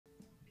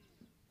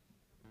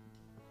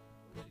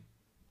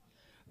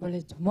Well,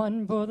 it's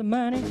one for the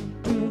money,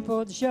 two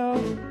for the show,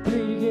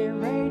 three to get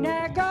ready.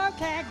 Now go,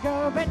 can't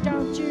go, but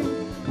don't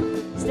you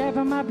step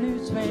on my blue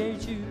suede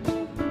shoes.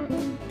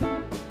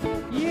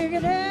 You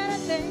can do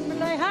anything but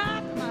lay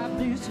hot on my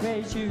blue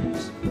suede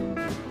shoes. You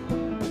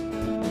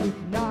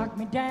can knock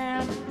me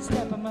down,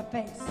 step on my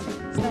face,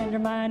 slander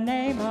my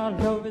name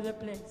all over the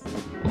place.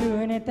 Do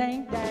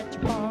anything that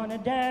you wanna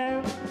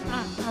do.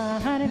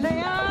 Honey,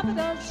 lay off of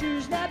those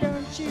shoes, now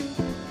don't you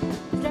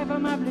step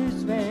on my blue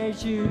suede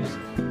shoes.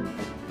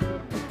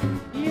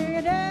 You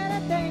can do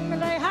anything but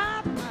lay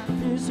hot on my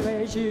blue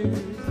suede shoes.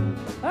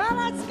 Oh,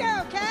 let's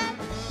go, cat.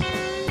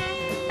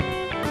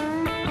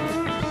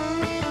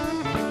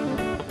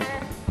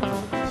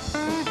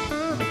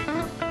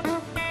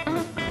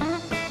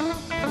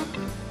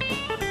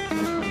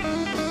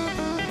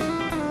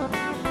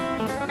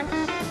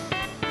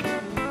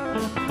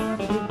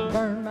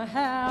 Burn my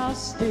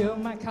house, steal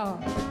my car,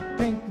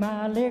 drink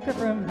my liquor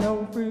from an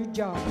old fruit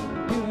jar.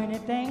 Do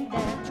anything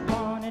that you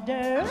wanna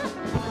do.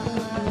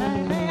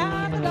 Lay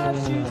out of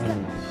those shoes,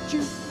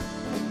 shoot,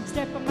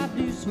 step on my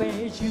blue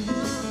suede shoes.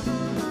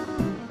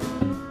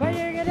 Well,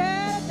 you can do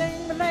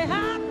anything but lay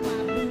hot on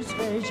my blue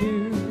suede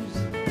shoes.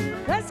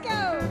 Let's go.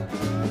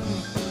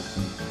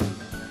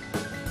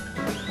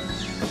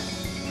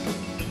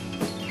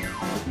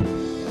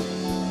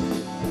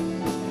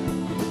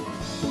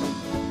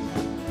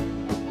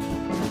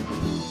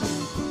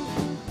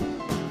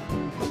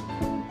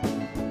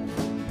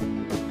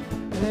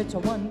 It's a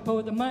one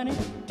for the money,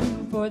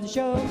 two for the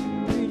show,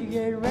 three to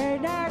get ready.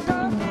 Now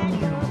go, now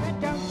go,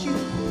 but don't you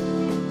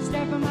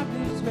step on my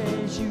blue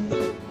suede shoes.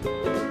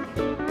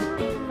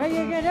 Well,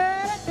 you can do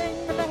anything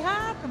but lay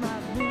hot on my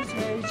blue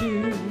suede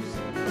shoes.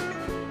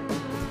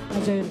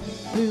 I said,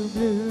 blue,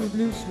 blue,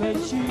 blue suede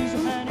shoes,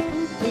 honey.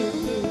 Blue,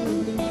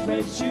 blue, blue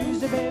suede shoes,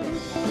 baby.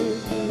 Blue,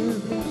 blue,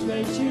 blue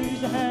suede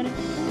shoes, honey.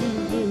 Blue,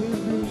 blue,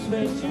 blue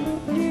suede shoes.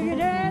 You can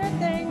do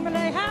anything